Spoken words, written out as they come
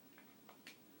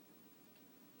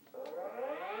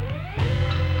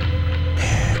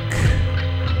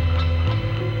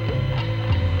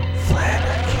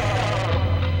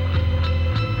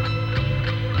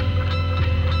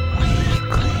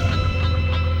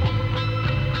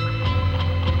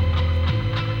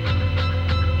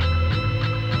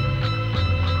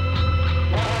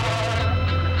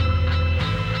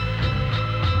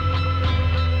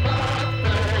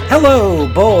Hello,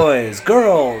 boys,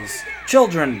 girls,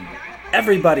 children,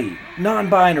 everybody,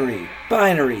 non-binary,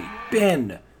 binary,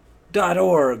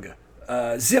 bin.org,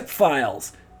 zip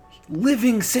files,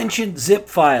 living sentient zip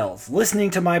files, listening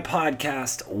to my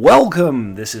podcast.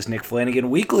 Welcome! This is Nick Flanagan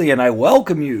Weekly, and I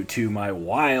welcome you to my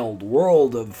wild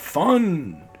world of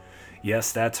fun.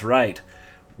 Yes, that's right.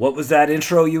 What was that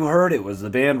intro you heard? It was the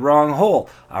band Wrong Hole,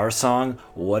 our song,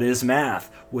 What is Math,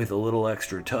 with a little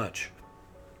extra touch.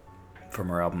 From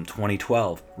our album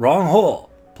 2012, Wrong Hole,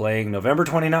 playing November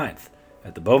 29th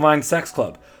at the Bovine Sex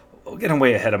Club. I'm getting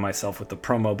way ahead of myself with the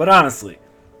promo, but honestly,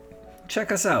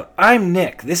 check us out. I'm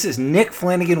Nick. This is Nick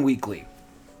Flanagan Weekly.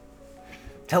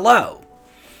 Hello.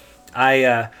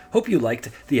 I hope you liked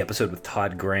the episode with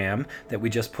Todd Graham that we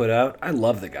just put out. I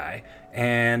love the guy,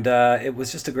 and it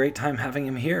was just a great time having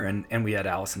him here. And we had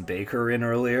Allison Baker in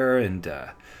earlier, and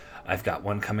I've got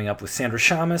one coming up with Sandra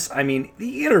Shamus. I mean,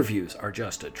 the interviews are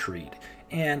just a treat.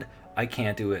 And I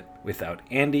can't do it without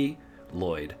Andy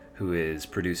Lloyd, who is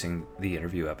producing the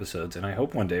interview episodes, and I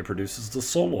hope one day produces the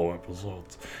solo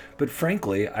episodes. But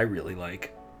frankly, I really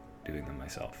like doing them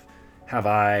myself.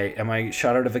 Am I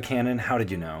shot out of a cannon? How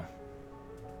did you know?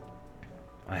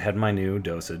 I had my new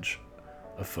dosage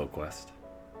of FoQuest.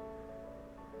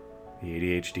 The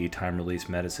ADHD time-release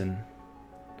medicine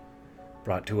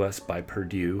brought to us by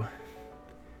Purdue.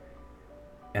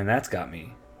 And that's got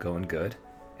me going good.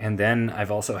 And then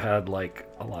I've also had like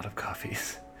a lot of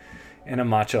coffees and a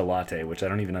matcha latte, which I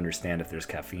don't even understand if there's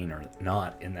caffeine or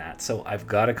not in that. So I've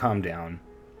got to calm down.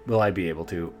 Will I be able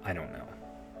to? I don't know.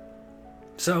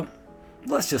 So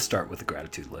let's just start with the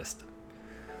gratitude list.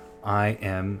 I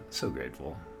am so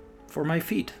grateful for my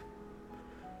feet.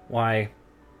 Why?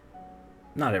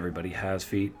 Not everybody has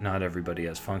feet. Not everybody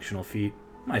has functional feet.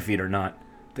 My feet are not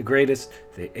the greatest.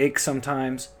 They ache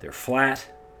sometimes. They're flat.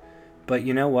 But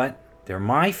you know what? They're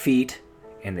my feet,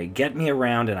 and they get me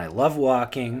around, and I love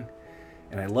walking,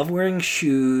 and I love wearing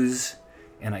shoes,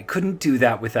 and I couldn't do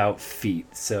that without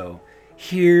feet. So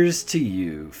here's to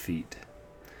you, feet.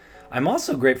 I'm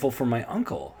also grateful for my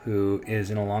uncle, who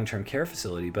is in a long-term care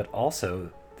facility, but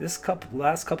also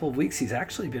last couple of weeks, he's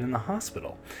actually been in the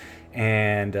hospital.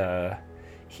 And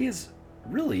he is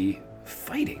really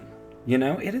fighting. You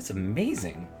know, it is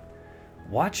amazing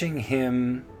watching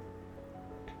him,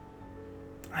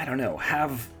 I don't know,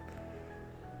 have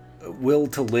will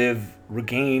to live,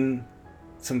 regain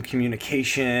some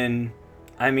communication.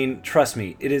 I mean, trust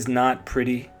me, it is not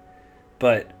pretty,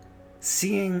 but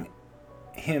seeing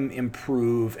him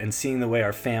improve and seeing the way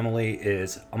our family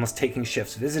is almost taking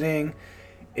shifts visiting,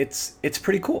 it's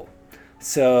pretty cool.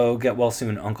 So get well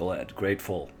soon, Uncle Ed.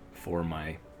 Grateful for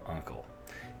my uncle.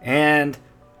 And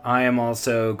I am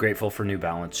also grateful for New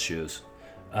Balance shoes.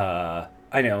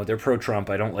 I know they're pro-Trump.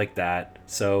 I don't like that.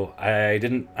 So I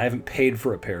haven't paid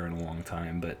for a pair in a long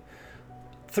time, but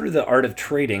through the art of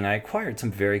trading, I acquired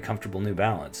some very comfortable New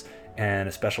Balance. And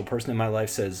a special person in my life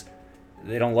says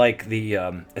they don't like the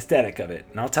aesthetic of it.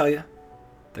 And I'll tell you,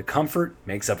 the comfort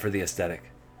makes up for the aesthetic.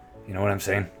 You know what I'm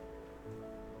saying?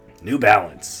 New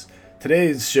Balance.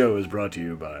 Today's show is brought to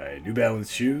you by New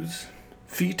Balance shoes,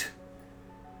 feet,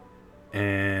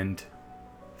 and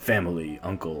family.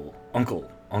 Uncle.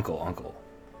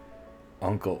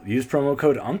 Use promo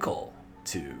code UNCLE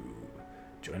to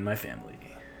join my family.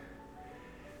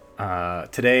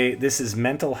 Today, this is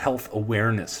Mental Health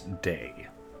Awareness Day.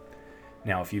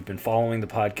 Now, if you've been following the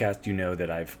podcast, you know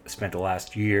that I've spent the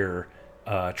last year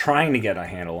trying to get a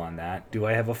handle on that. Do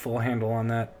I have a full handle on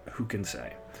that? Who can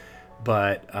say?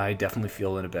 But I definitely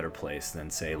feel in a better place than,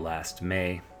 say, last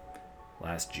May,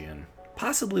 last June,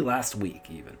 possibly last week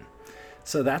even.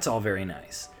 So that's all very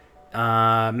nice.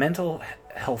 Mental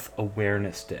Health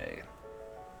Awareness Day.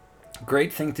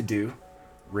 Great thing to do.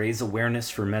 Raise awareness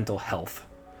for mental health.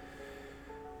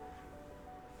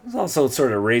 It's also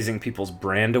sort of raising people's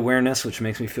brand awareness, which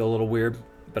makes me feel a little weird.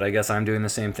 But I guess I'm doing the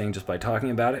same thing just by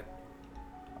talking about it.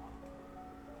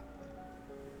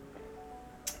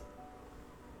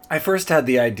 I first had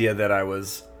the idea that I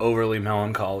was overly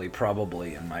melancholy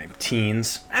probably in my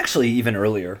teens, actually even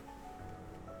earlier,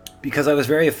 because I was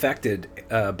very affected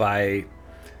by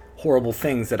horrible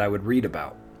things that I would read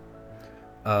about,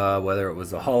 whether it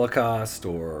was the Holocaust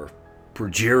or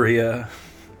progeria.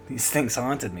 These things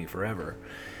haunted me forever,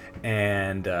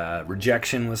 and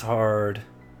rejection was hard,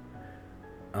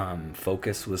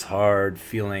 focus was hard,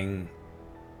 feeling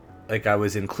like I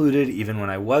was included even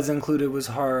when I was included was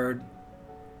hard.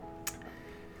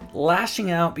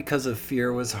 Lashing out because of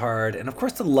fear was hard. And of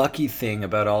course, the lucky thing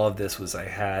about all of this was I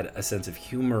had a sense of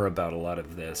humor about a lot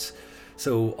of this.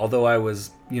 So although I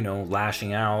was,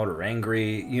 lashing out or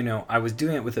angry, I was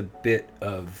doing it with a bit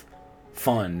of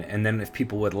fun, and then if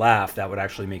people would laugh, that would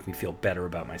actually make me feel better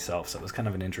about myself. So it was kind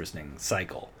of an interesting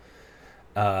cycle.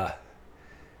 But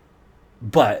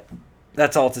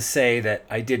that's all to say that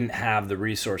I didn't have the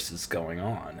resources going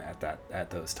on at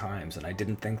those times, and I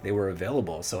didn't think they were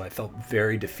available, so I felt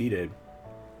very defeated.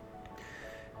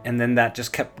 And then that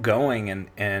just kept going,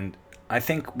 and I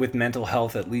think with mental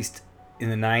health, at least in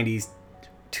the 90s,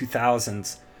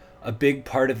 2000s, a big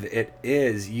part of it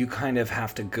is you kind of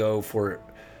have to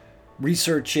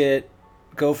research it,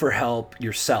 go for help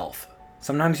yourself.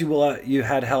 Sometimes you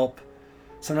had help,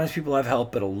 sometimes people have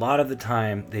help, but a lot of the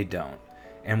time they don't.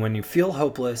 And when you feel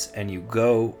hopeless and you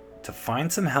go to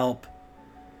find some help,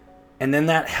 and then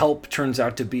that help turns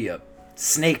out to be a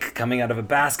snake coming out of a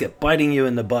basket biting you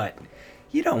in the butt,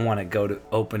 you don't want to go to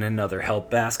open another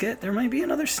help basket. There might be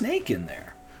another snake in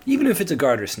there. Even if it's a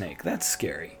garter snake, that's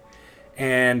scary.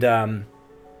 And,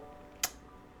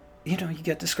 you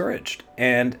get discouraged.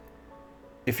 And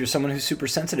if you're someone who's super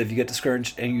sensitive, you get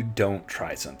discouraged and you don't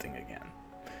try something again.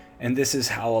 And this is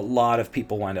how a lot of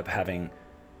people wind up having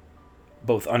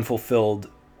both unfulfilled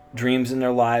dreams in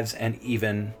their lives and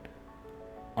even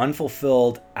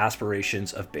unfulfilled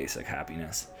aspirations of basic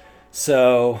happiness.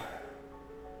 So,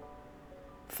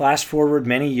 flash forward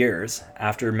many years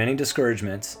after many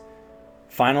discouragements,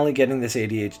 finally getting this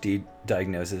ADHD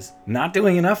diagnosis, not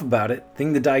doing enough about it,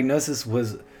 thinking the diagnosis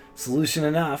was solution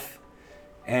enough,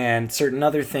 and certain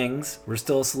other things were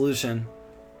still a solution.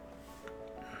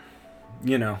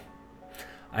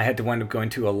 I had to wind up going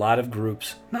to a lot of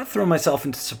groups, not throw myself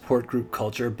into support group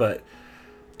culture, but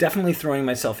definitely throwing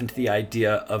myself into the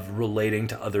idea of relating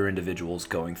to other individuals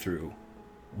going through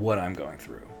what I'm going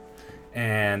through.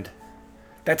 And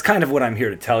that's kind of what I'm here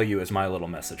to tell you as my little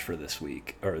message for this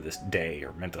week, or this day,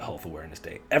 or Mental Health Awareness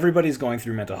Day. Everybody's going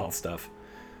through mental health stuff.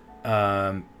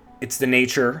 It's the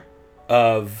nature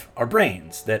of our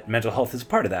brains that mental health is a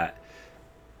part of that.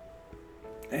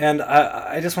 And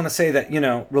I just want to say that,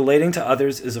 relating to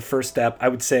others is a first step. I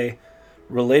would say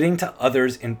relating to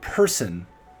others in person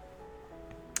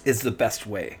is the best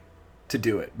way to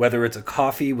do it. Whether it's a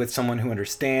coffee with someone who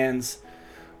understands,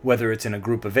 whether it's in a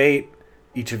group of 8,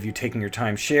 each of you taking your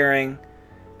time sharing.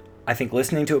 I think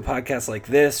listening to a podcast like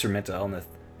this, or Mental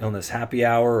Illness Happy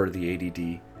Hour, or the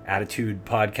ADD Attitude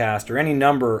podcast, or any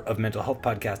number of mental health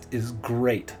podcasts is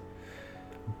great.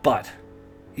 But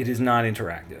it is not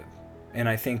interactive. And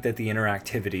I think that the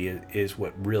interactivity is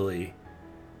what really,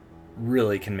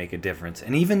 really can make a difference.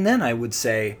 And even then, I would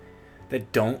say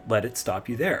that don't let it stop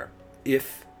you there.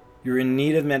 If you're in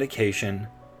need of medication,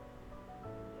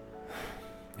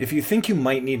 if you think you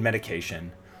might need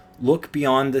medication, look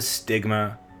beyond the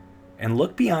stigma and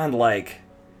look beyond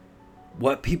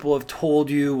what people have told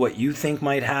you, what you think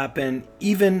might happen.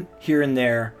 Even here and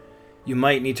there, you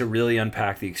might need to really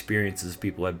unpack the experiences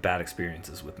people have bad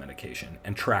experiences with medication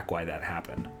and track why that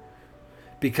happened.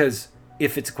 Because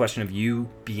if it's a question of you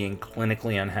being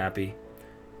clinically unhappy,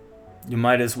 you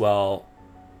might as well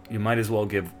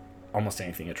give almost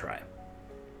anything a try.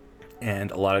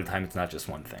 And a lot of the time it's not just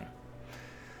one thing.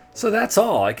 So that's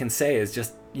all I can say is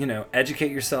just,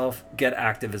 educate yourself, get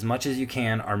active as much as you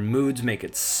can. Our moods make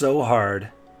it so hard.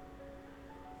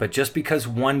 But just because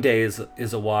one day is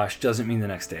a wash doesn't mean the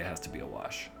next day has to be a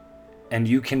wash. And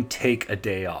you can take a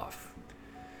day off.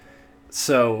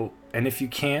 So, and if you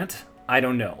can't, I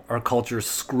don't know. Our culture's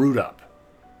screwed up.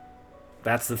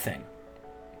 That's the thing.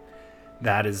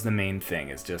 That is the main thing.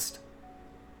 Is just,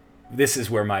 this is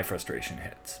where my frustration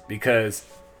hits. Because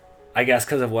I guess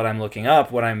because of what I'm looking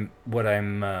up, what I'm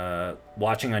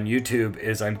watching on YouTube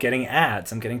is I'm getting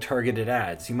ads. I'm getting targeted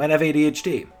ads. You might have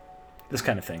ADHD. This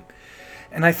kind of thing.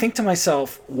 And I think to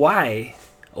myself, why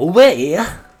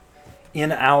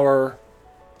in our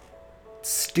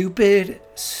stupid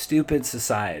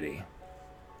society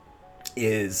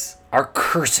is our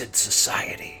cursed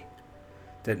society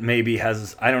that maybe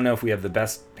has, I don't know if we have the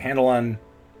best handle on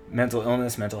mental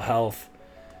illness, mental health,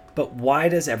 but why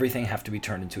does everything have to be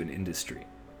turned into an industry?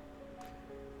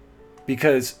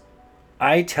 Because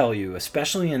I tell you,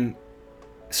 especially in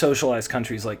socialized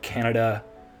countries like Canada,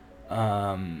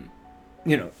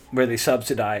 where they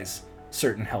subsidize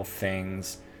certain health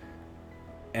things,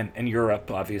 and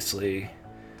Europe, obviously,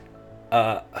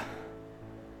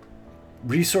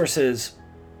 resources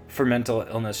for mental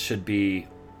illness should be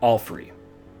all free.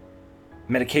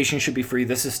 Medication should be free.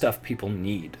 This is stuff people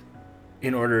need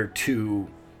in order to,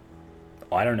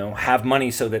 have money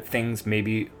so that things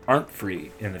maybe aren't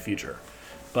free in the future.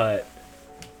 But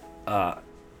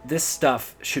this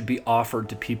stuff should be offered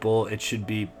to people. It should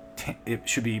be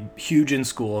huge in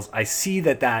schools. I see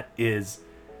that is,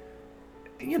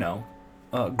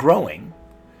 growing.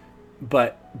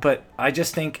 but I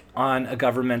just think on a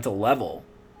governmental level,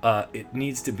 it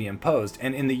needs to be imposed.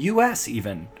 And in the U.S.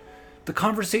 even, the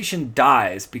conversation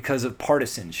dies because of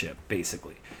partisanship.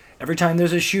 Basically, every time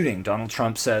there's a shooting, Donald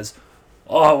Trump says,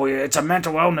 "Oh, it's a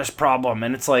mental illness problem,"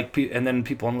 and it's like, and then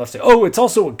people on the left say, "Oh, it's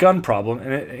also a gun problem,"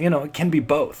 and it can be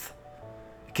both.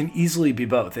 It can easily be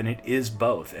both, and it is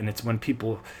both. And it's when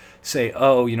people say,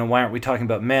 "Oh, why aren't we talking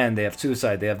about men? They have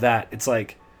suicide, they have that." It's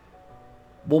like,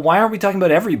 well, why aren't we talking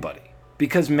about everybody?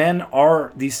 Because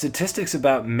these statistics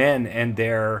about men and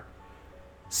their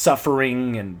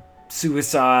suffering and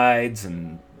suicides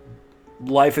and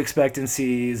life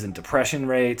expectancies and depression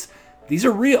rates, these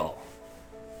are real.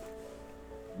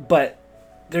 But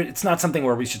it's not something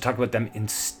where we should talk about them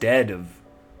instead of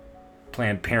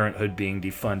Planned Parenthood being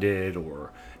defunded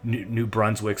or New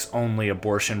Brunswick's only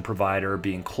abortion provider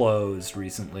being closed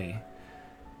recently.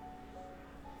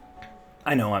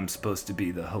 I know I'm supposed to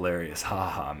be the hilarious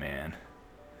haha man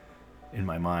in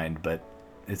my mind, but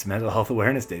it's Mental Health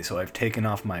Awareness Day, so I've taken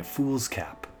off my fool's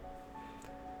cap.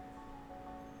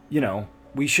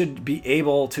 We should be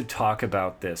able to talk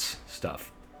about this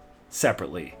stuff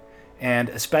separately. And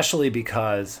especially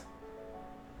because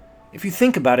if you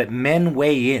think about it, men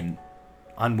weigh in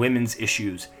on women's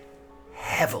issues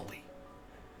heavily.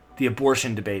 The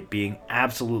abortion debate being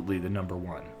absolutely the number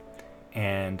one.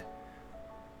 And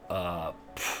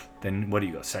then what do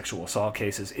you go? Sexual assault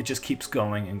cases. It just keeps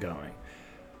going and going.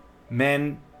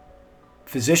 Men,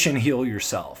 physician, heal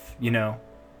yourself.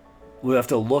 We have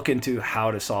to look into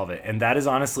how to solve it. And that is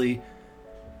honestly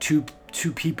two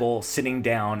people sitting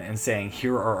down and saying,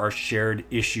 here are our shared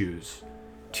issues.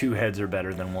 Two heads are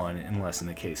better than one, unless in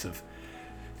the case of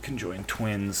conjoined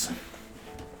twins.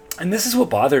 And this is what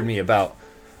bothered me about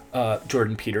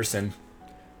Jordan Peterson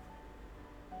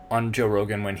on Joe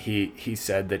Rogan when he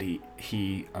said that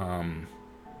he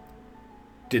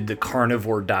did the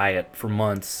carnivore diet for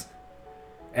months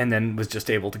and then was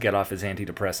just able to get off his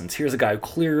antidepressants. Here's a guy who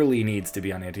clearly needs to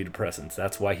be on antidepressants.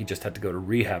 That's why he just had to go to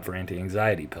rehab for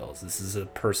anti-anxiety pills. This is a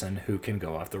person who can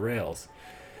go off the rails.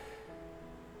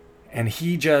 And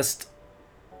he just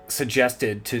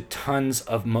suggested to tons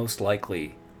of most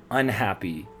likely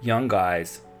unhappy young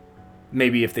guys,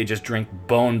 maybe if they just drink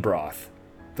bone broth,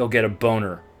 they'll get a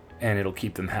boner and it'll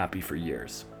keep them happy for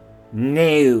years.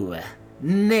 No.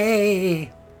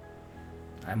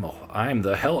 I'm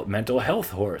the mental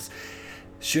health horse.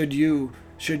 Should you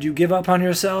give up on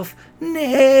yourself?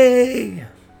 Nay.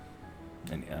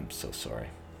 And I'm so sorry.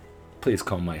 Please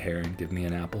comb my hair and give me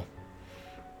an apple.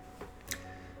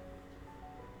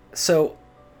 So,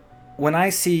 when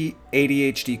I see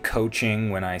ADHD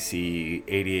coaching, when I see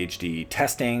ADHD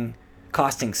testing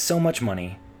costing so much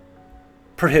money,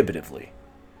 prohibitively,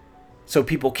 so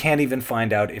people can't even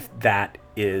find out if that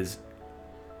is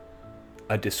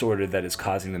a disorder that is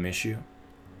causing them issue,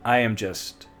 I am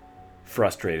just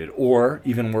frustrated. Or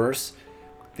even worse,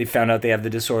 they found out they have the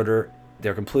disorder,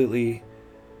 they're completely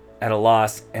at a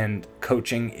loss, and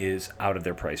coaching is out of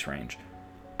their price range.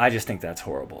 I just think that's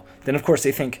horrible. Then, of course,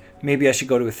 they think, maybe I should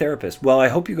go to a therapist. Well, I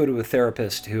hope you go to a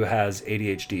therapist who has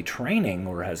ADHD training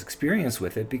or has experience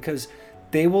with it, because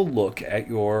they will look at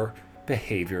your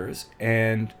behaviors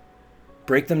and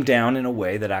break them down in a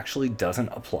way that actually doesn't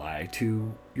apply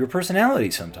to your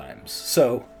personality sometimes.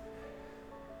 So,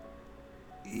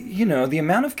 the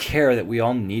amount of care that we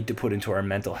all need to put into our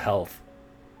mental health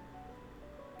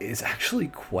is actually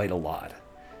quite a lot.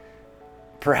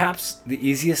 Perhaps the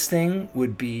easiest thing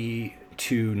would be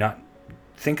to not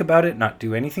think about it, not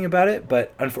do anything about it,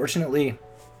 but unfortunately,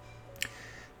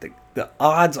 the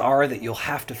odds are that you'll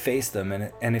have to face them,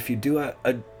 and if you do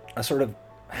a sort of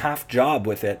half job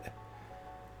with it,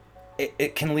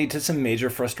 it can lead to some major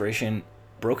frustration,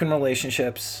 broken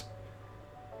relationships,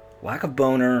 lack of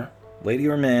boner, lady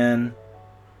or man,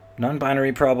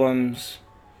 non-binary problems.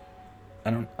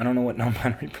 I don't know what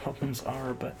non-binary problems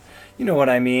are, but you know what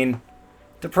I mean.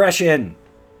 Depression,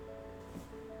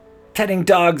 petting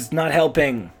dogs not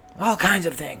helping, all kinds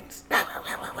of things.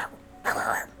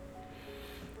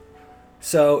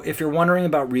 So if you're wondering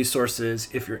about resources,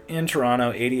 if you're in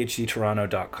Toronto,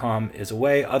 ADHDtoronto.com is a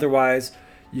way. Otherwise,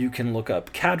 you can look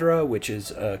up CADRA, which is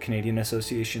a Canadian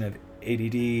Association of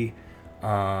ADD.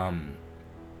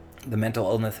 The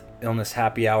Mental Illness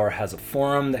Happy Hour has a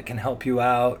forum that can help you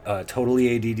out.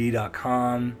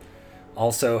 TotallyADD.com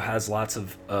also has lots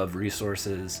of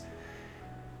resources.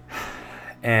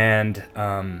 And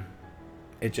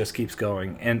it just keeps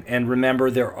going. And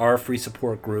remember, there are free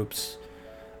support groups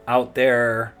out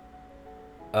there.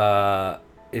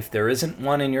 If there isn't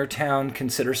one in your town,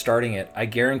 consider starting it. I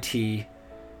guarantee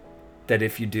that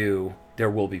if you do, there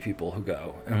will be people who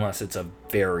go, unless it's a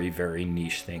very, very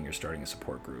niche thing you're starting a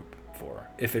support group for.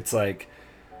 If it's like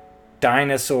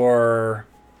dinosaur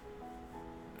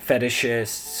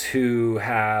fetishists who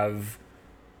have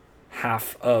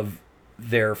half of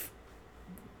their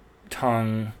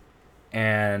tongue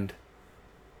and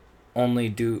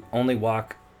only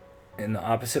walk in the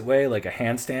opposite way, like a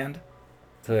handstand,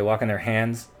 so they walk on their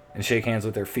hands and shake hands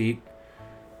with their feet,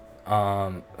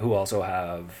 who also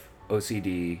have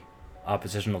OCD,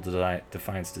 oppositional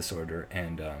defiance disorder,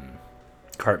 and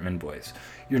Cartman boys.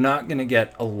 You're not going to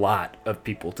get a lot of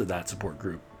people to that support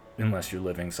group unless you're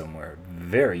living somewhere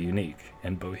very unique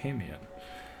and bohemian.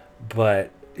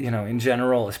 But, in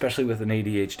general, especially with an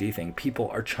ADHD thing, people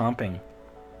are chomping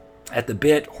at the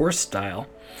bit, horse style,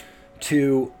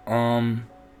 to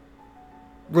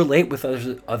relate with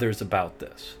others about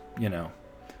this,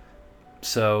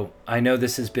 So I know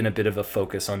this has been a bit of a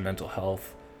focus on mental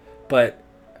health, but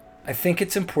I think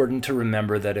it's important to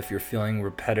remember that if you're feeling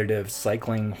repetitive,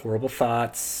 cycling horrible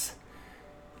thoughts,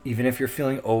 even if you're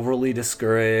feeling overly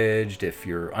discouraged, if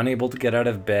you're unable to get out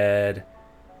of bed,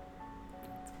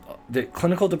 the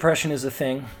clinical depression is a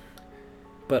thing,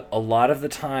 but a lot of the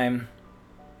time,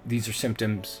 these are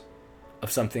symptoms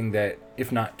of something that,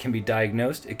 if not can be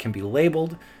diagnosed, it can be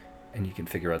labeled, and you can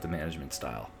figure out the management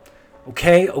style.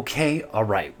 Okay, all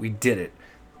right, we did it.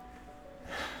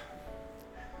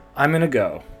 I'm gonna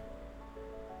go.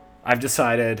 I've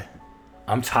decided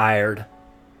I'm tired.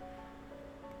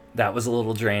 That was a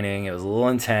little draining. It was a little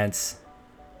intense.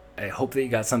 I hope that you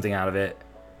got something out of it.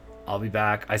 I'll be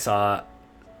back.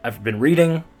 I've been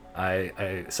reading.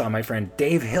 I saw my friend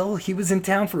Dave Hill. He was in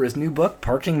town for his new book,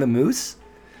 Parking the Moose,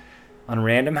 on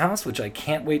Random House, which I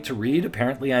can't wait to read.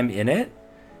 Apparently I'm in it.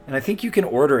 And I think you can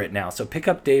order it now. So pick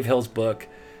up Dave Hill's book,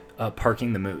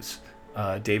 Parking the Moose.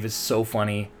 Dave is so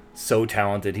funny, so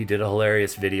talented. He did a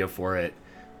hilarious video for it.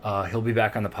 He'll be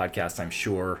back on the podcast, I'm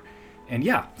sure. And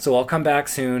yeah, so I'll come back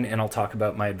soon and I'll talk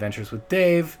about my adventures with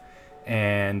Dave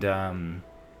and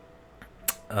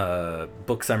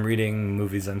books I'm reading,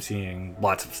 movies I'm seeing,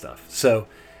 lots of stuff. So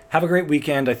have a great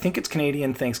weekend. I think it's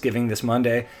Canadian Thanksgiving this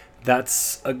Monday.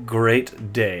 That's a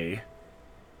great day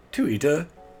to eat a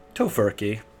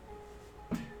tofurkey.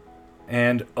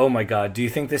 And oh my God, do you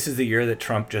think this is the year that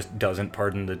Trump just doesn't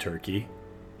pardon the turkey?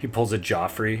 He pulls a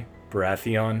Joffrey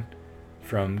Baratheon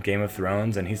from Game of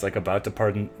Thrones, and he's like about to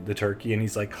pardon the turkey, and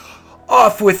he's like,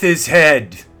 "Off with his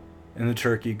head!" And the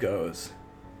turkey goes,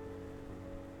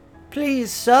 "Please,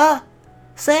 sir,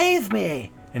 save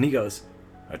me." And he goes,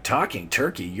 "A talking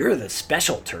turkey? You're the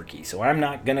special turkey, so I'm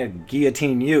not gonna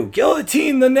guillotine you.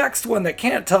 Guillotine the next one that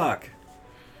can't talk."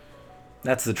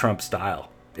 That's the Trump style.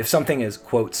 If something is,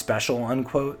 quote, special,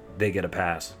 unquote, they get a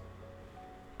pass.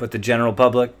 But the general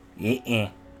public,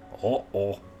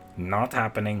 not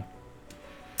happening.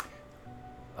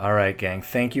 All right, gang.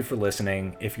 Thank you for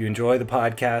listening. If you enjoy the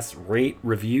podcast, rate,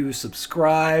 review,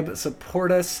 subscribe,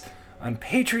 support us on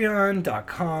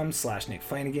patreon.com/Nick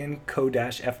Flanagan,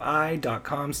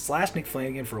 co-fi.com/Nick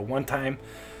Flanagan for a one-time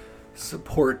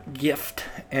support gift.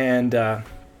 And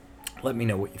let me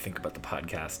know what you think about the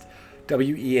podcast.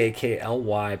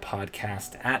 WEAKLY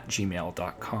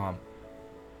podcast@gmail.com.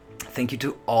 Thank you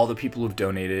to all the people who've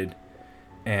donated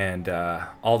and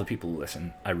all the people who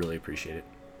listen. I really appreciate it.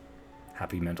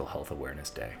 Happy Mental Health Awareness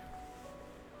Day.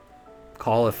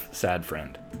 Call a sad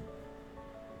friend.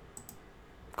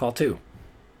 Call 2.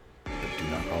 But do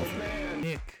not call 3.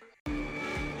 Nick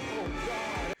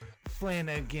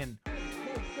Flanagan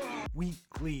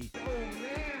Weekly.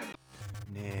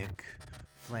 Nick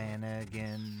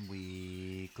Flanagan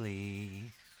Weekly.